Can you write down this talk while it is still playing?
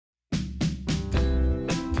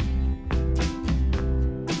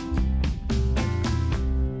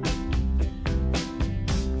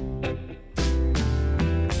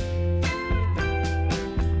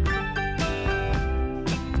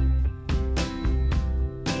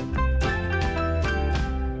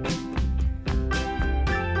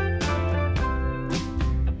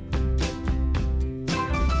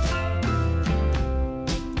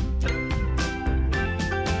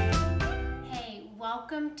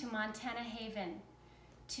to Montana Haven.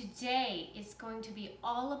 Today is going to be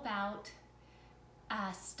all about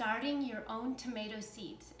starting your own tomato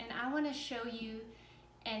seeds, and I want to show you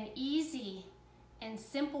an easy and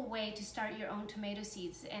simple way to start your own tomato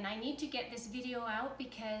seeds. And I need to get this video out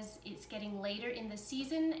because it's getting later in the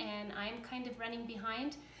season and I'm kind of running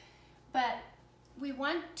behind. But we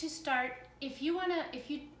want to start, if you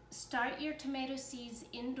start your tomato seeds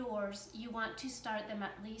indoors, you want to start them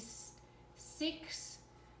at least 6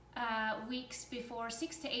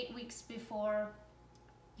 to 8 weeks before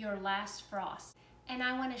your last frost. And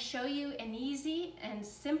I want to show you an easy and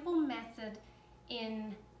simple method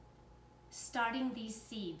in starting these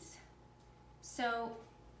seeds. So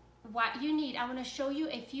what you need, I want to show you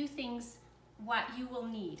a few things what you will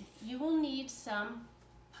need. You will need some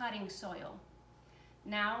potting soil.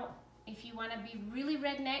 Now, if you want to be really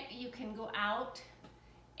redneck, you can go out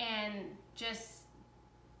and just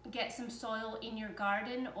get some soil in your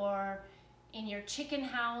garden or in your chicken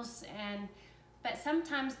house, but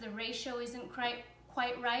sometimes the ratio isn't quite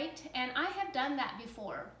right, and I have done that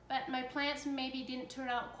before, but my plants maybe didn't turn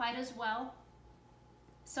out quite as well.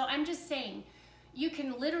 So I'm just saying, you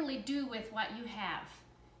can literally do with what you have.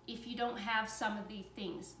 If you don't have some of these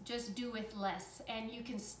things, just do with less, and you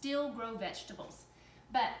can still grow vegetables.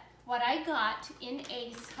 But what I got in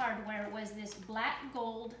Ace Hardware was this black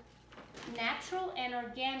gold natural and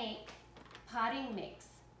organic potting mix.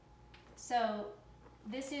 So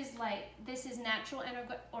this is natural and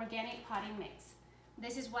organic potting mix.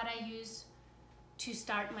 This is what I use to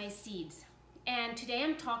start my seeds. And today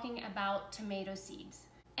I'm talking about tomato seeds.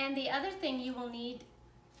 And the other thing you will need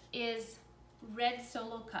is red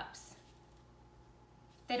solo cups.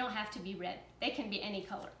 They don't have to be red. They can be any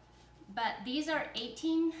color. But these are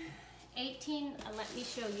 18, let me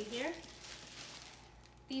show you here.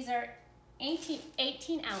 These are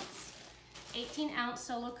 18 ounce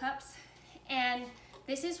solo cups. And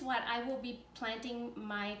this is what I will be planting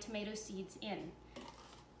my tomato seeds in.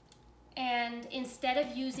 And instead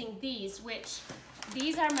of using these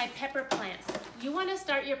are my pepper plants. You want to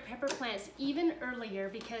start your pepper plants even earlier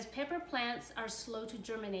because pepper plants are slow to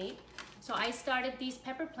germinate. So I started these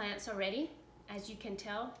pepper plants already, as you can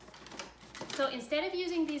tell. So instead of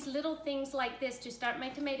using these little things like this to start my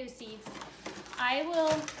tomato seeds, I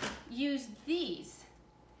will use these,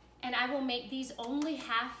 and I will make these only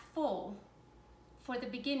half full for the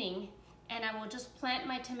beginning, and I will just plant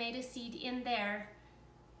my tomato seed in there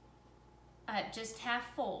just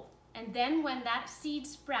half full. And then when that seed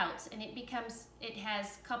sprouts and it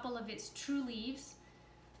has a couple of its true leaves,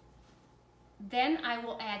 then I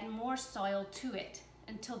will add more soil to it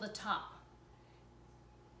until the top.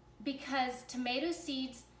 Because tomato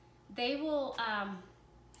seeds, they will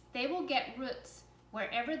get roots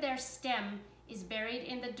wherever their stem is buried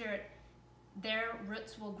in the dirt. Their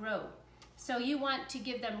roots will grow. So you want to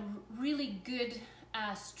give them really good,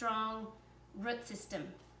 strong root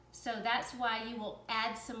system. So that's why you will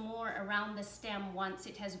add some more around the stem once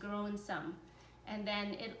it has grown some. And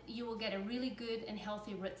then you will get a really good and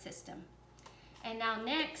healthy root system. And now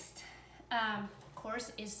next, of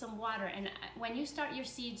course, is some water. And when you start your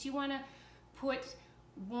seeds, you want to put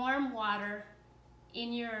warm water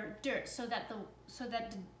in your dirt so that the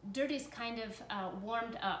dirt is kind of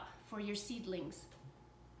warmed up for your seedlings.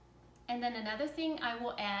 And then another thing I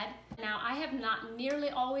will add, now I have not nearly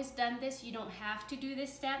always done this, you don't have to do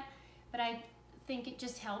this step, but I think it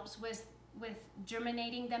just helps with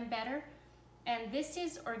germinating them better. And this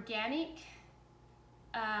is organic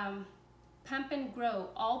pump and grow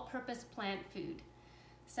all-purpose plant food.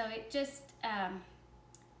 So it just,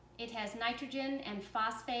 it has nitrogen and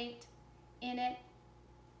phosphate in it.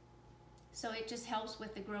 So it just helps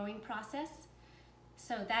with the growing process.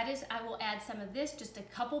 So that is, I will add some of this, just a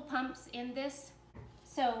couple pumps in this.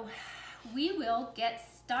 So we will get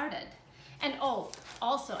started. And oh,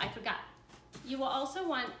 also I forgot, you will also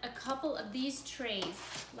want a couple of these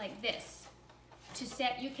trays like this to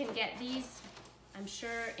set. You can get these, I'm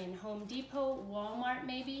sure, in Home Depot, Walmart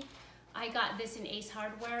maybe. I got this in Ace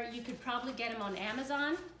Hardware. You could probably get them on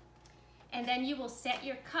Amazon. And then you will set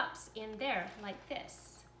your cups in there like this.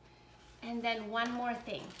 And then one more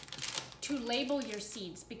thing, to label your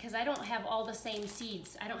seeds, because I don't have all the same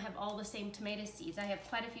seeds. I don't have all the same tomato seeds. I have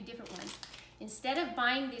quite a few different ones. Instead of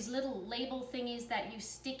buying these little label thingies that you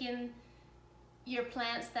stick in your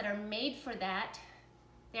plants that are made for that,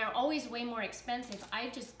 they're always way more expensive. I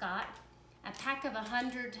just got a pack of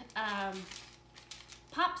 100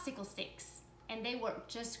 popsicle sticks, and they work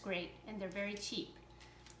just great, and they're very cheap.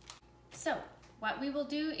 So what we will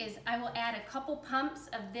do is I will add a couple pumps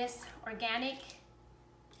of this organic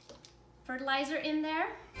fertilizer in there.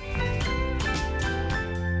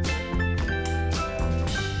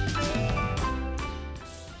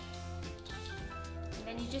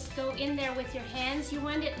 in there with your hands, you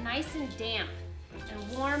want it nice and damp,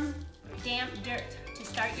 and warm, damp dirt to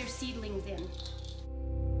start your seedlings in.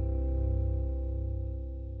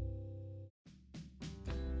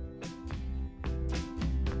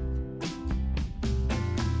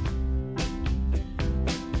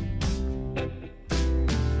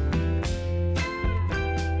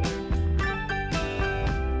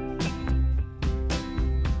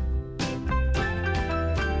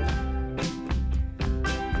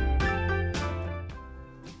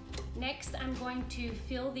 Next, I'm going to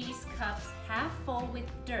fill these cups half full with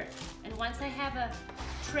dirt. And once I have a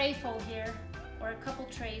tray full here, or a couple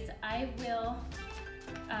trays, I will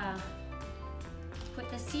put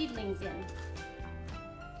the seedlings in.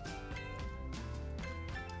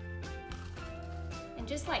 And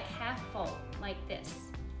just like half full, like this.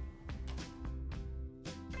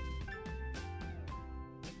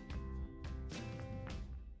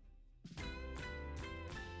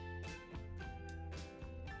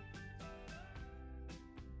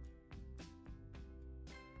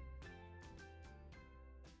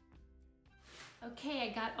 Okay,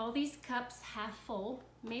 I got all these cups half full.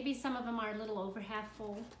 Maybe some of them are a little over half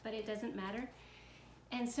full, but it doesn't matter.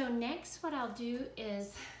 And so next what I'll do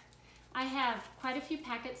is, I have quite a few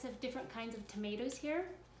packets of different kinds of tomatoes here.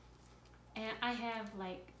 And I have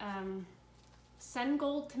like sun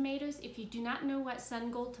gold tomatoes. If you do not know what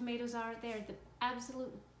sun gold tomatoes are, they're the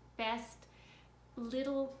absolute best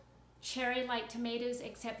little cherry-like tomatoes,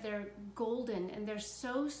 except they're golden and they're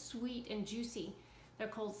so sweet and juicy. They're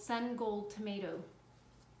called sun gold tomato.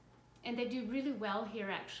 And they do really well here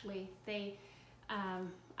actually.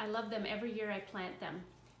 I love them every year I plant them.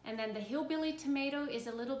 And then the hillbilly tomato is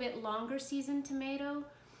a little bit longer season tomato,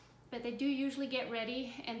 but they do usually get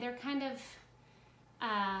ready, and they're kind of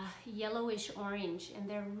yellowish orange, and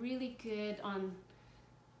they're really good on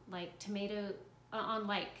like tomato, on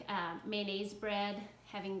like mayonnaise bread,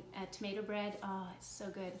 having tomato bread. Oh, it's so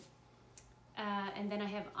good. And then I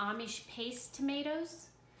have Amish paste tomatoes.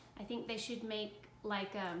 I think they should make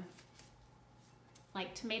like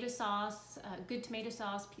tomato sauce, good tomato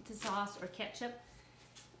sauce, pizza sauce, or ketchup.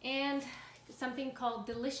 And something called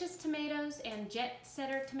delicious tomatoes and jet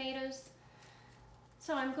setter tomatoes.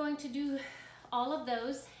 So I'm going to do all of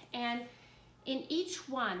those, and in each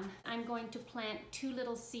one I'm going to plant 2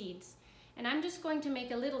 little seeds. And I'm just going to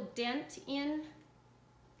make a little dent in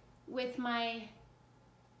with my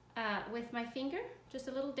finger, just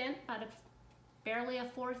a little dent, about barely a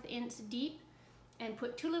 1/4 inch deep, and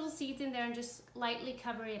put 2 little seeds in there and just lightly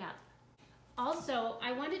cover it up. Also,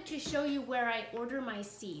 I wanted to show you where I order my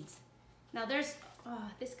seeds. Now there's,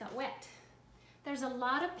 oh, this got wet. There's a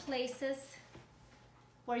lot of places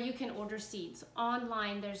where you can order seeds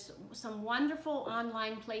online. There's some wonderful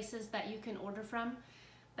online places that you can order from.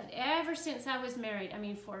 But ever since I was married, I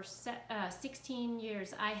mean for 16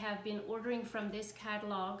 years, I have been ordering from this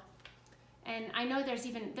catalog. And I know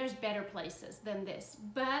there's better places than this,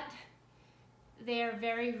 but they're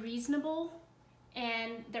very reasonable,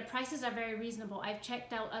 and their prices are very reasonable. I've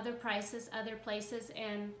checked out other prices, other places,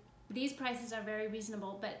 and these prices are very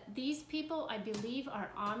reasonable. But these people, I believe, are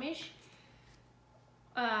Amish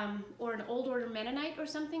or an old order Mennonite or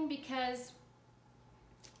something, because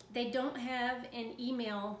they don't have an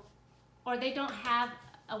email, or they don't have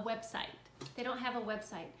a website. They don't have a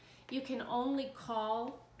website. You can only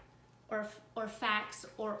call or fax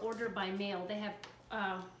or order by mail. They have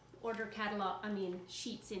order catalog,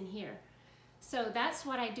 sheets in here. So that's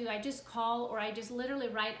what I do. I just call, or I just literally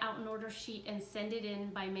write out an order sheet and send it in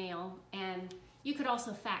by mail, and you could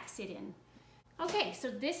also fax it in. Okay,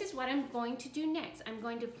 so this is what I'm going to do next. I'm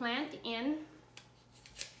going to plant in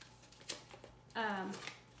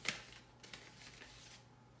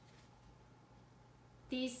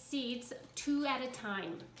these seeds 2 at a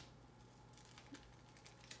time.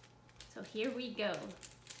 So here we go.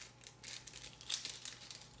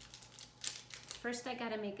 First I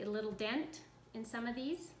gotta make a little dent in some of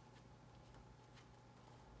these.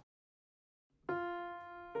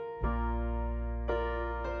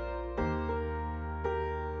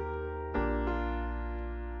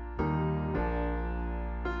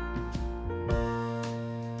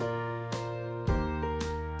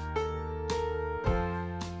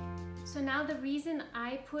 So now the reason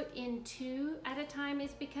I put in 2 at a time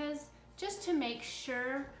is because just to make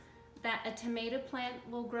sure that a tomato plant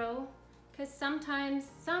will grow, because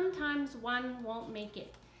sometimes one won't make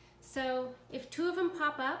it. So if 2 of them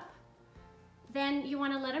pop up, then you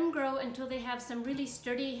want to let them grow until they have some really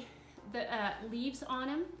sturdy leaves on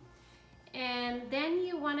them, and then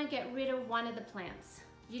you want to get rid of one of the plants.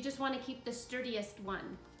 You just want to keep the sturdiest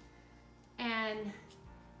one, and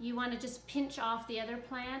you want to just pinch off the other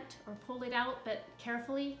plant or pull it out, but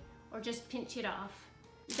carefully, or just pinch it off.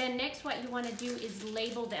 Then next what you want to do is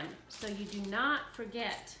label them so you do not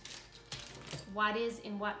forget what is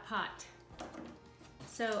in what pot.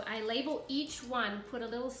 So I label each one, put a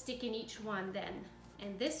little stick in each one then.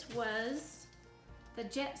 And this was the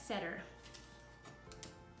jet setter.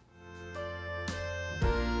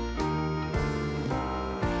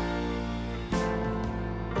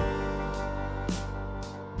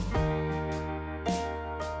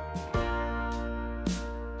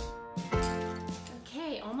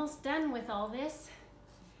 Okay, almost done with all this.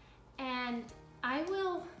 And I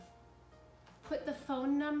will put the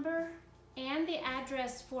phone number and the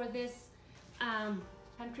address for this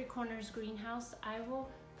Country Corners greenhouse. I will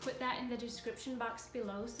put that in the description box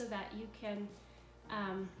below so that you can,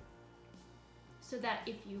 so that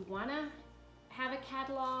if you want to have a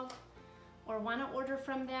catalog or want to order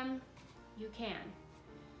from them, you can.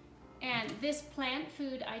 And this plant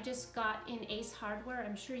food I just got in Ace Hardware.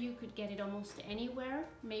 I'm sure you could get it almost anywhere,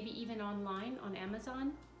 maybe even online on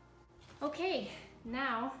Amazon. Okay,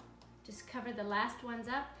 now just cover the last ones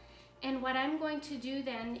up. And what I'm going to do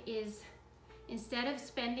then is, instead of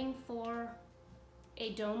spending for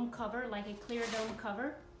a dome cover, like a clear dome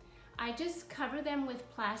cover, I just cover them with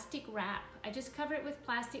plastic wrap. I just cover it with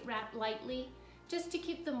plastic wrap lightly, just to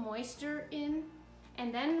keep the moisture in.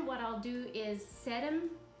 And then what I'll do is set them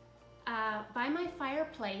by my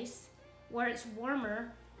fireplace where it's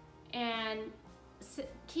warmer, and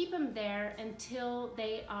keep them there until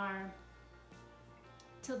they are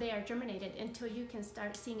germinated, until you can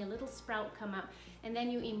start seeing a little sprout come up. And then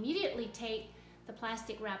you immediately take the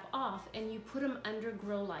plastic wrap off and you put them under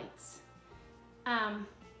grow lights.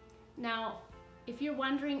 Now, if you're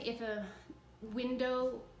wondering if a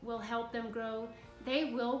window will help them grow, they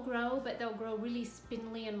will grow, but they'll grow really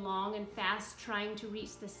spindly and long and fast trying to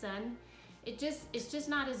reach the sun. It's just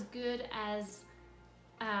not as good as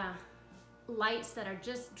lights that are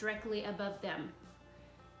just directly above them.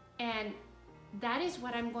 And that is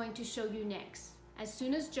what I'm going to show you next. As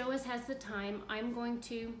soon as Joas has the time, I'm going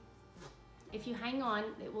to, if you hang on,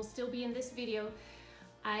 it will still be in this video,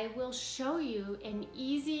 I will show you an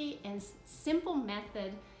easy and simple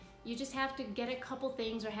method. You just have to get a couple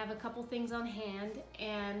things or have a couple things on hand,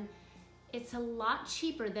 and it's a lot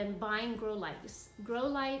cheaper than buying grow lights. Grow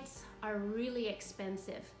lights are really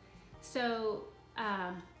expensive. So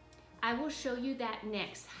I will show you that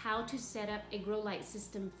next, how to set up a grow light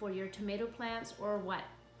system for your tomato plants or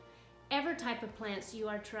whatever type of plants you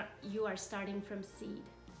are starting from seed.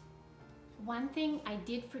 One thing I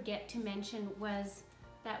did forget to mention was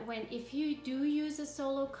that if you do use a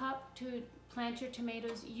solo cup to plant your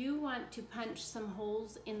tomatoes, you want to punch some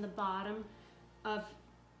holes in the bottom of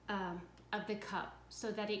the cup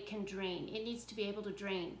so that it can drain. It needs to be able to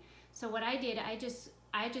drain. So what I did, I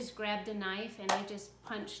just grabbed a knife and I just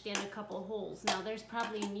punched in a couple holes. Now there's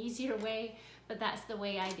probably an easier way, but that's the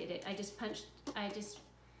way I did it. I just punched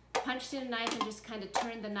in a knife and just kind of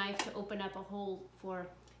turned the knife to open up a hole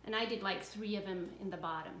and I did like 3 of them in the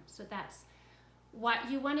bottom. So that's what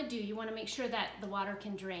you want to do. You want to make sure that the water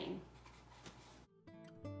can drain.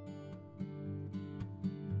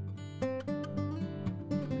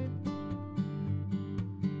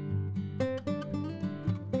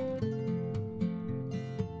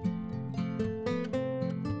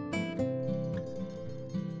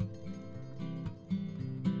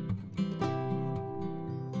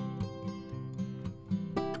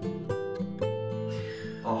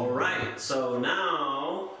 Alright, so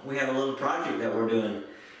now we have a little project that we're doing,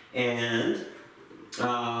 and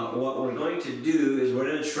what we're going to do is we're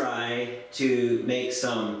going to try to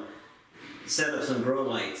set up some grow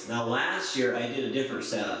lights. Now last year I did a different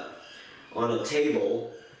setup on a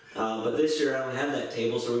table, but this year I don't have that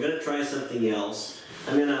table, so we're going to try something else.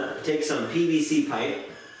 I'm going to take some PVC pipe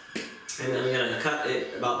and I'm going to cut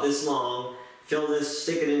it about this long,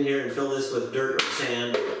 stick it in here and fill this with dirt or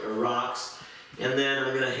sand or rocks. And then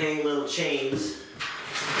I'm going to hang little chains.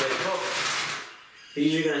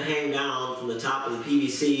 These are going to hang down from the top of the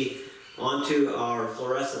PVC onto our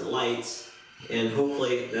fluorescent lights, and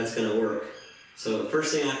hopefully that's going to work. So the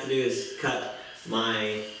first thing I have to do is cut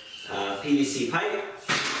my PVC pipe,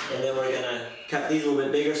 and then we're going to cut these a little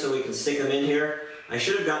bit bigger so we can stick them in here. I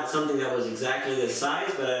should have gotten something that was exactly this size,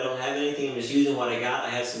 but I don't have anything. I'm just using what I got. I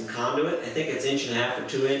have some conduit. I think it's 1.5 or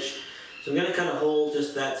 2 inch. So I'm going to cut a hole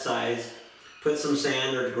just that size. Put some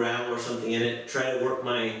sand or gravel or something in it, try to work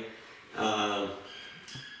my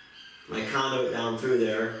my conduit down through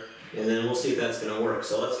there, and then we'll see if that's going to work.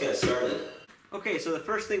 So let's get started. Okay, so the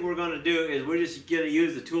first thing we're going to do is we're just going to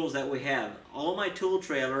use the tools that we have. All my tool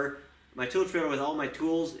trailer my tool trailer with all my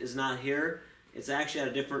tools is not here. It's actually at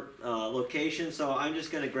a different location, so I'm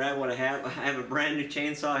just going to grab what I have. I have a brand new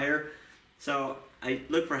chainsaw here. So I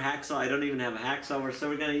look for hacksaw. I don't even have a hacksaw. So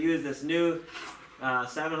we're going to use this new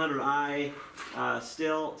 700i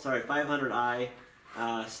 500i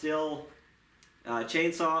Stihl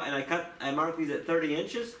chainsaw, and I marked these at 30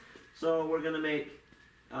 inches. So we're going to make,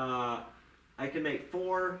 I can make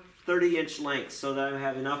 4 30-inch lengths so that I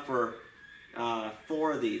have enough for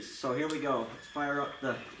 4 of these. So here we go. Let's fire up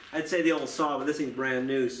the, I'd say the old saw, but this thing's brand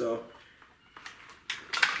new, so.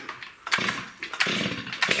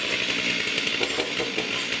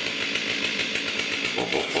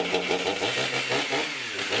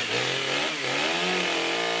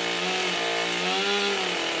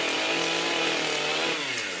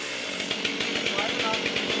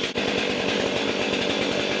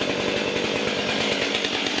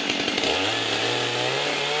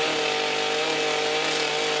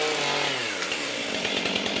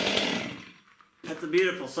 That's a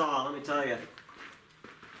beautiful saw, let me tell you.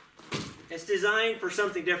 It's designed for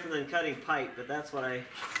something different than cutting pipe, but that's what I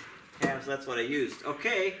have, so that's what I used.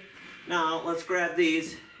 Okay, now let's grab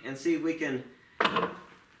these and see if we can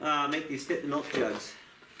make these fit the milk jugs.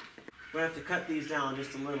 We're going to have to cut these down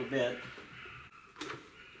just a little bit.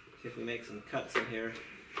 See if we make some cuts in here.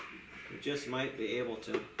 We just might be able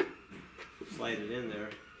to slide it in there.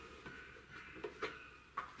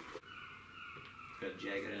 Got to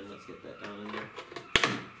jag it in. Let's get that down in there.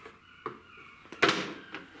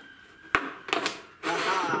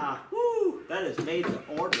 Ha-ha! Woo! That is made to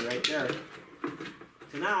order right there.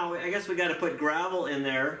 So now, I guess we got to put gravel in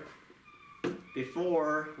there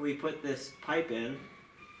before we put this pipe in,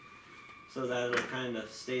 so that it'll kind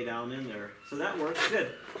of stay down in there. So that works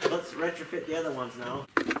good. Let's retrofit the other ones now.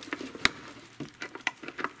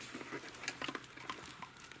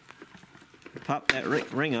 Pop that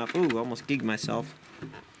ring up. Ooh, almost gigged myself.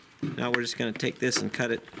 Now we're just going to take this and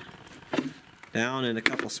cut it down in a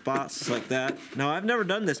couple spots like that. Now I've never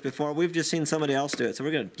done this before. We've just seen somebody else do it, so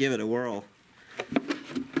we're going to give it a whirl.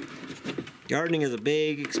 Gardening is a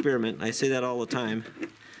big experiment. I say that all the time.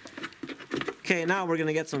 Okay, now we're going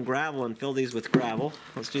to get some gravel and fill these with gravel.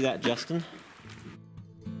 Let's do that, Justin.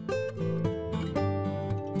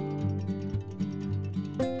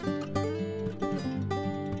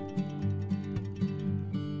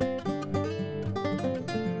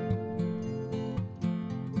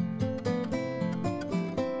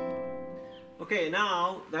 Okay,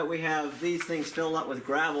 now that we have these things filled up with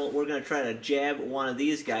gravel, we're going to try to jab one of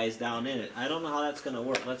these guys down in it. I don't know how that's going to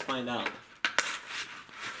work. Let's find out.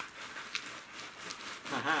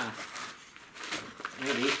 Haha.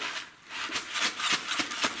 Maybe.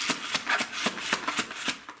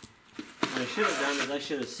 What I should have done is I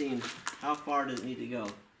should have seen how far does it need to go.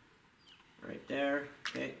 Right there.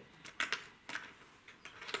 Okay.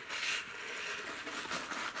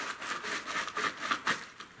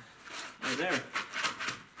 Right there.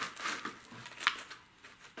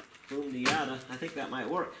 Boom de yada. I think that might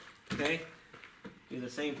work. Okay. Do the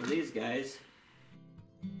same for these guys.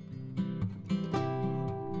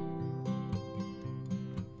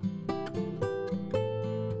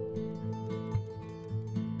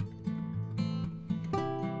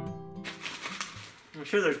 I'm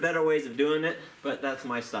sure there's better ways of doing it, but that's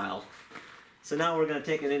my style. So now we're going to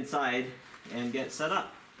take it inside and get set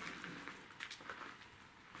up.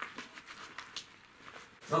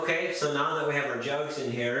 Okay, so now that we have our jugs in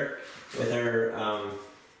here with our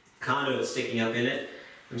conduit sticking up in it,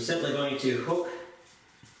 I'm simply going to hook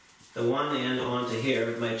the one end onto here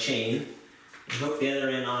with my chain and hook the other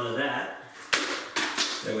end onto that.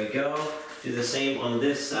 There we go. Do the same on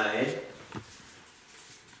this side.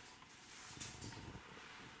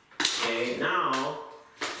 Okay, now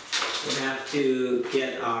we have to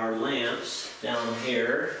get our lamps down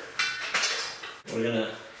here. We're going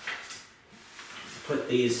to put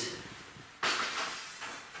these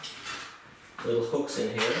little hooks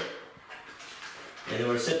in here, and then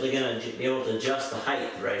we're simply going to be able to adjust the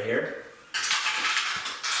height right here.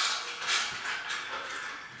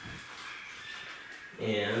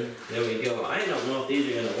 And there we go. I don't know if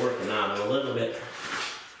these are going to work or not. I'm a little bit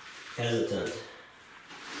hesitant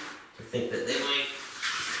to think that they might.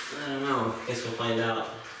 I don't know. I guess we'll find out.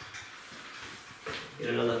 Get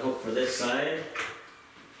another hook for this side.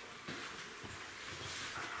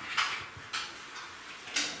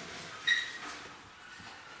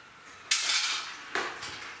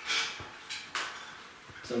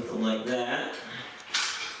 Something like that.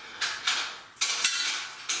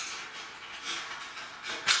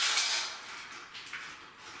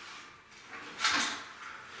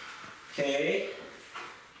 Okay.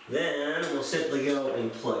 Then we'll simply go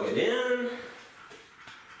and plug it in.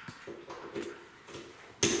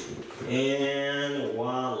 And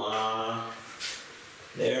voila,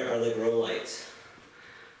 there are the grow lights.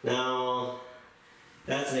 Now,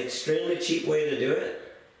 that's an extremely cheap way to do it,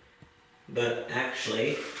 but actually,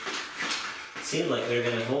 it seems like they're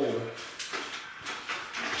going to hold.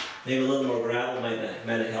 Maybe a little more gravel might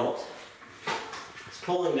have helped. It's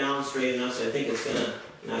pulling down straight enough, so I think it's going to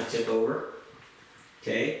not tip over.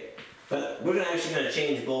 Okay, but we're actually going to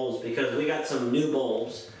change bulbs because we got some new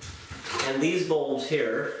bulbs, and these bulbs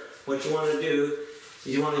here, what you want to do is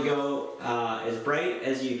you want to go as bright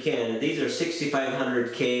as you can. These are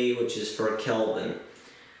 6500 K, which is for Kelvin.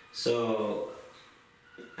 So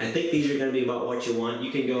I think these are going to be about what you want. You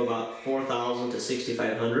can go about 4000 to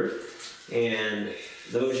 6500, and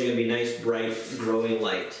those are going to be nice, bright, growing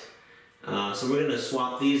light. So we're going to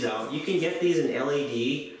swap these out. You can get these in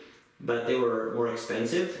LED, but they were more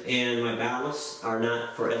expensive, and my ballasts are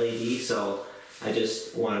not for LED, so I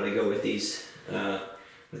just wanted to go with these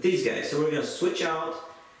guys. So we're going to switch out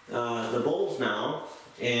the bulbs now,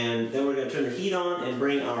 and then we're going to turn the heat on and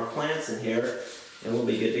bring our plants in here, and we'll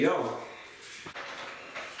be good to go.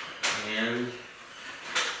 And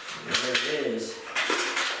there it is.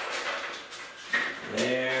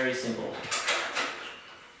 Very simple.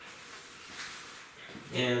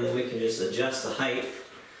 And then we can just adjust the height.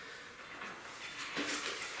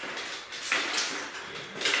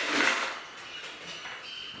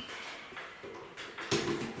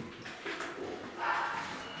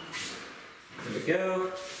 There we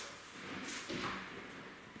go.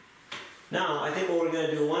 Now, I think what we're going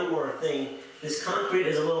to do one more thing. This concrete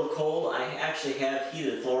is a little cold. I actually have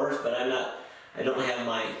heated floors, but I don't have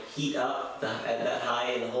my heat up at that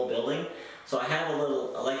high in the whole building. So I have a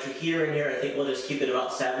little electric heater in here. I think we'll just keep it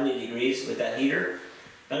about 70 degrees with that heater.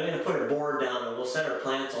 But I'm going to put a board down, and we'll set our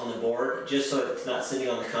plants on the board just so it's not sitting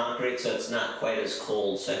on the concrete, so it's not quite as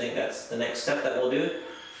cold. So I think that's the next step that we'll do.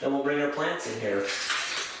 Then we'll bring our plants in here.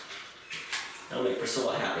 That'll make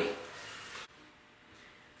Priscilla happy.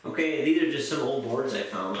 Okay, these are just some old boards I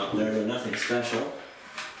found out there. They're nothing special.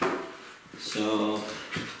 So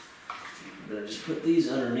I'm going to just put these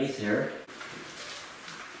underneath here.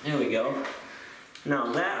 There we go.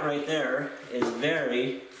 Now that right there is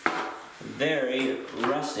very, very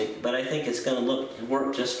rustic, but I think it's going to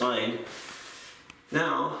work just fine.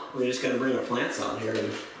 Now we're just going to bring our plants out here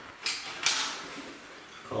and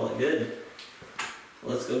call it good.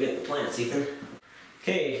 Let's go get the plants, Ethan.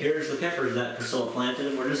 Okay, here's the peppers that Priscilla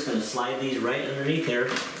planted. We're just going to slide these right underneath there.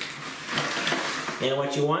 And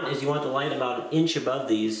what you want is you want the light about an inch above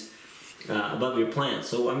these, above your plants.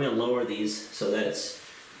 So I'm going to lower these so that it's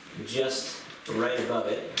just right above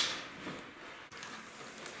it.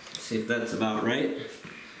 Let's see if that's about right.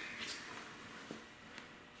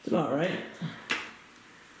 It's about right.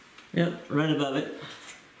 Yep, right above it.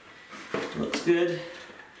 Looks good.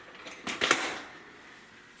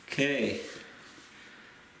 Okay.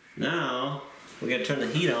 Now we got to turn the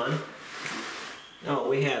heat on. Oh,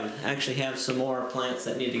 we actually have some more plants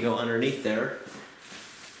that need to go underneath there.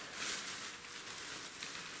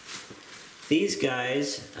 These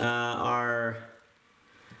guys are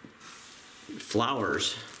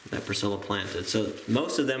flowers that Priscilla planted. So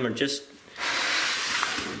most of them are just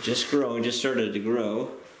growing, just started to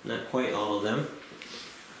grow. Not quite all of them.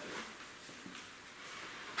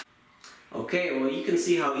 Okay, well you can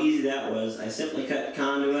see how easy that was. I simply cut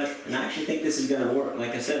conduit, and I actually think this is going to work.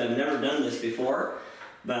 Like I said, I've never done this before,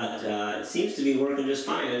 but it seems to be working just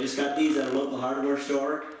fine. I just got these at a local hardware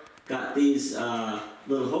store. Got these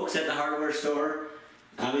little hooks at the hardware store.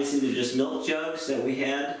 Obviously they're just milk jugs that we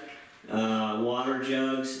had, water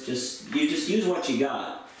jugs. You just use what you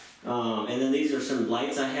got. And then these are some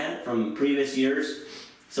lights I had from previous years.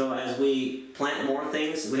 So as we plant more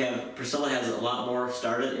things, Priscilla has a lot more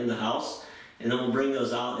started in the house, and then we'll bring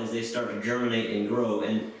those out as they start to germinate and grow.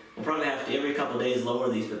 And we'll probably have to every couple of days lower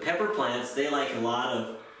these. But pepper plants, they like a lot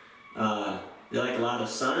of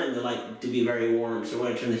sun, and they like to be very warm. So we're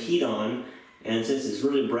going to turn the heat on, and since it's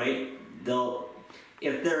really bright,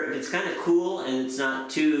 if it's kind of cool and it's not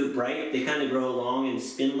too bright, they kind of grow long and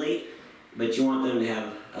spindly. But you want them to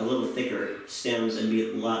have a little thicker stems and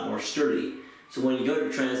be a lot more sturdy. So when you go to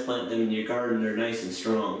transplant them in your garden, they're nice and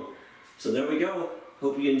strong. So there we go.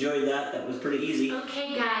 Hope you enjoyed that. That was pretty easy.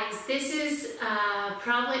 Okay guys, this is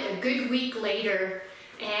probably a good week later,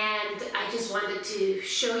 and I just wanted to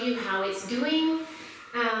show you how it's doing.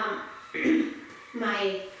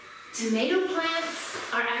 My tomato plants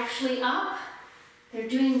are actually up. They're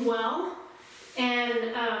doing well.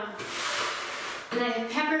 And I have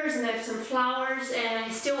peppers and I have some flowers, and I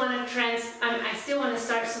still want to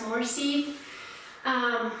start some more seed.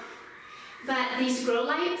 But these grow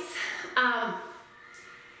lights,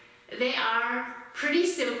 they are pretty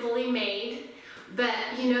simply made, but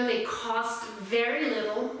you know, they cost very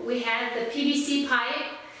little. We had the PVC pipe,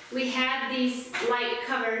 we had these light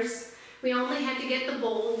covers, we only had to get the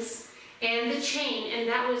bulbs and the chain, and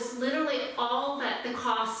that was literally all that the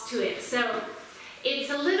cost to it. So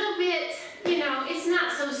it's a little bit, you know, it's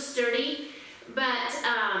not so sturdy, but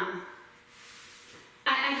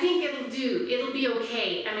I think it'll do. It'll be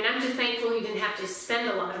okay. I mean, I'm just thankful we didn't have to spend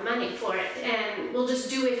a lot of money for it, and we'll just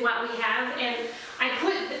do with what we have. And I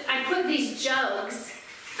put these jugs,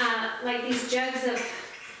 like these jugs of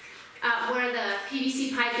where the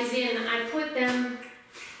PVC pipe is in. I put them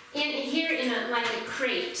in here in like a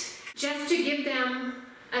crate, just to give them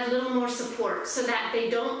a little more support so that they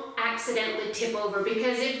don't accidentally tip over.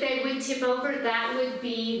 Because if they would tip over, that would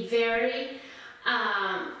be very,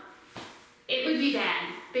 it would be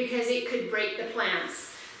bad, because it could break the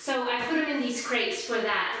plants. So I put them in these crates for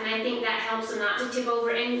that, and I think that helps them not to tip over.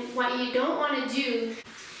 And what you don't want to do,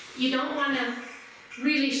 you don't want to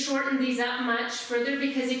really shorten these up much further,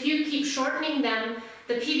 because if you keep shortening them,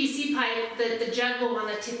 the PVC pipe, the jug will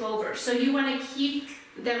want to tip over. So you want to keep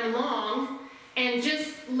them long and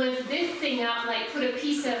just lift this thing up, like put a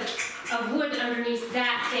piece of wood underneath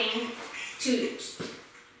that thing to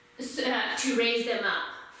raise them up.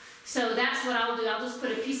 So that's what I'll do. I'll just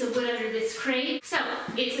put a piece of wood under this crate. So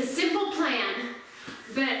it's a simple plan,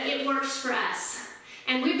 but it works for us.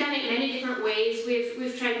 And we've done it many different ways.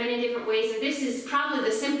 We've tried many different ways, and this is probably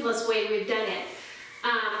the simplest way we've done it.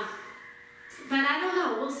 But I don't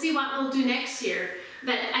know. We'll see what we'll do next year.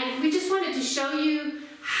 But we just wanted to show you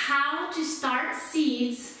how to start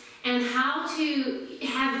seeds and how to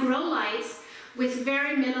have grow lights with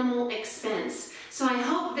very minimal expense. So I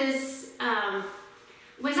hope this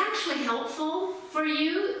was actually helpful for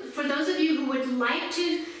you, for those of you who would like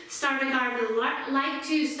to start a garden, like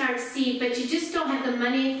to start seed, but you just don't have the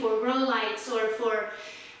money for grow lights or for,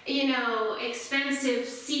 you know, expensive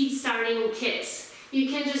seed starting kits. You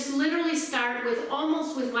can just literally start with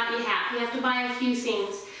almost with what you have. You have to buy a few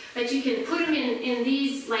things, but you can put them in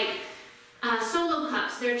these like solo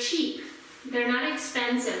cups. They're cheap. They're not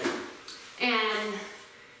expensive. And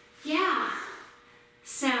yeah,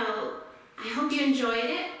 so I hope you enjoyed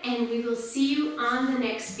it, and we will see you on the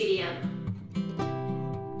next video.